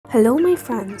Hello my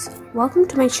friends, welcome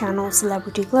to my channel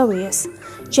Celebrity Glorious.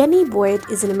 Jenny Boyd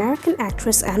is an American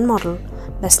actress and model,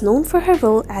 best known for her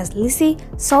role as Lizzie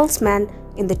Saltzman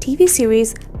in the TV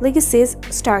series Legacies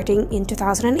starting in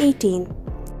 2018.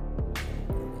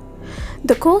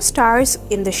 The co-stars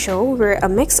in the show were a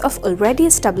mix of already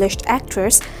established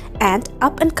actors and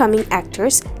up-and-coming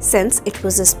actors since it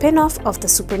was a spin-off of the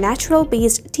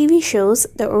supernatural-based TV shows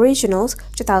The Originals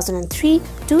 2003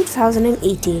 to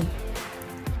 2018.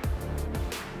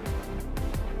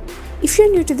 If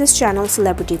you're new to this channel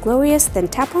Celebrity Glorious, then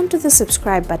tap onto the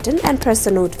subscribe button and press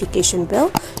the notification bell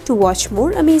to watch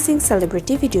more amazing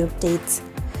celebrity video updates.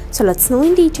 So let's know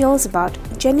in details about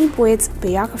Jenny Boyd's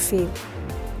biography.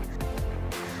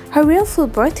 Her real full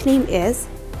birth name is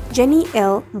Jenny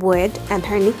L. Boyd and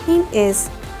her nickname is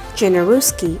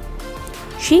Jennaruski.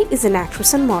 She is an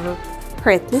actress and model.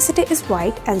 Her ethnicity is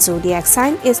white and zodiac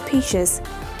sign is Pisces.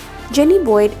 Jenny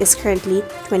Boyd is currently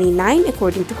 29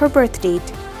 according to her birth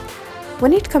date.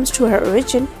 When it comes to her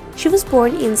origin, she was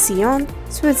born in Sion,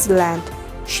 Switzerland.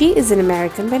 She is an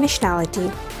American by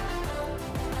nationality.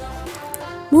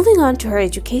 Moving on to her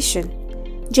education,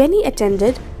 Jenny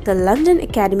attended the London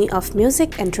Academy of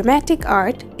Music and Dramatic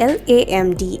Art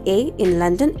 (LAMDA) in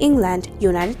London, England,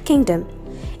 United Kingdom,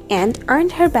 and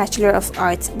earned her Bachelor of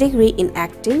Arts degree in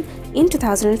acting in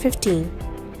 2015.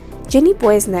 Jenny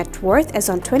Boyd's net worth as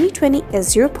on 2020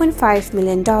 is $0.5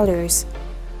 million.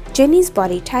 Jenny's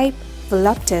body type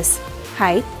voluptuous,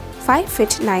 height 5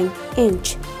 feet 9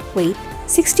 inch, weight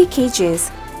 60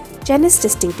 kgs. Jenny's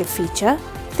distinctive feature: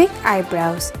 thick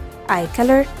eyebrows, eye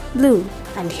color blue,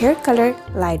 and hair color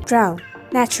light brown,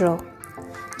 natural.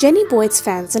 Jenny Boyd's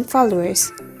fans and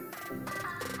followers.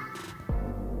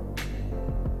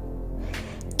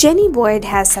 Jenny Boyd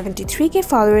has 73k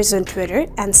followers on Twitter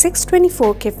and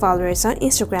 624k followers on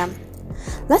Instagram.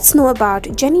 Let's know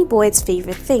about Jenny Boyd's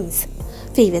favorite things.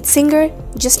 Favorite singer: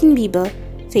 Justin Bieber.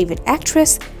 Favorite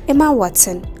actress: Emma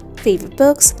Watson. Favorite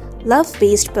books: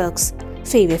 love-based books.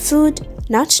 Favorite food: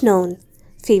 not known.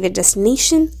 Favorite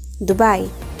destination: Dubai.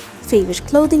 Favorite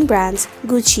clothing brands: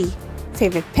 Gucci.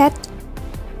 Favorite pet: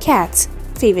 cats.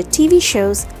 Favorite TV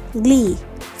shows: Glee.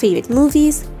 Favorite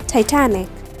movies: Titanic.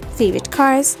 Favorite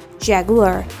cars: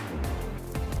 Jaguar.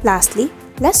 Lastly,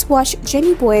 let's watch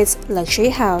Jenny Boyd's luxury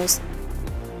house.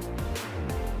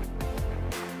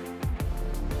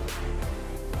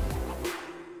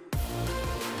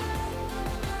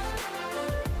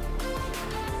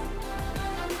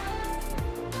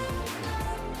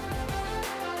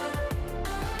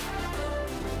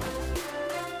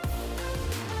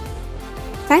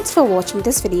 Thanks for watching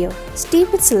this video. Stay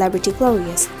with Celebrity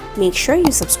Glorious. Make sure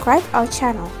you subscribe our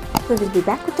channel. We will be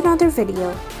back with another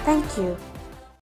video. Thank you.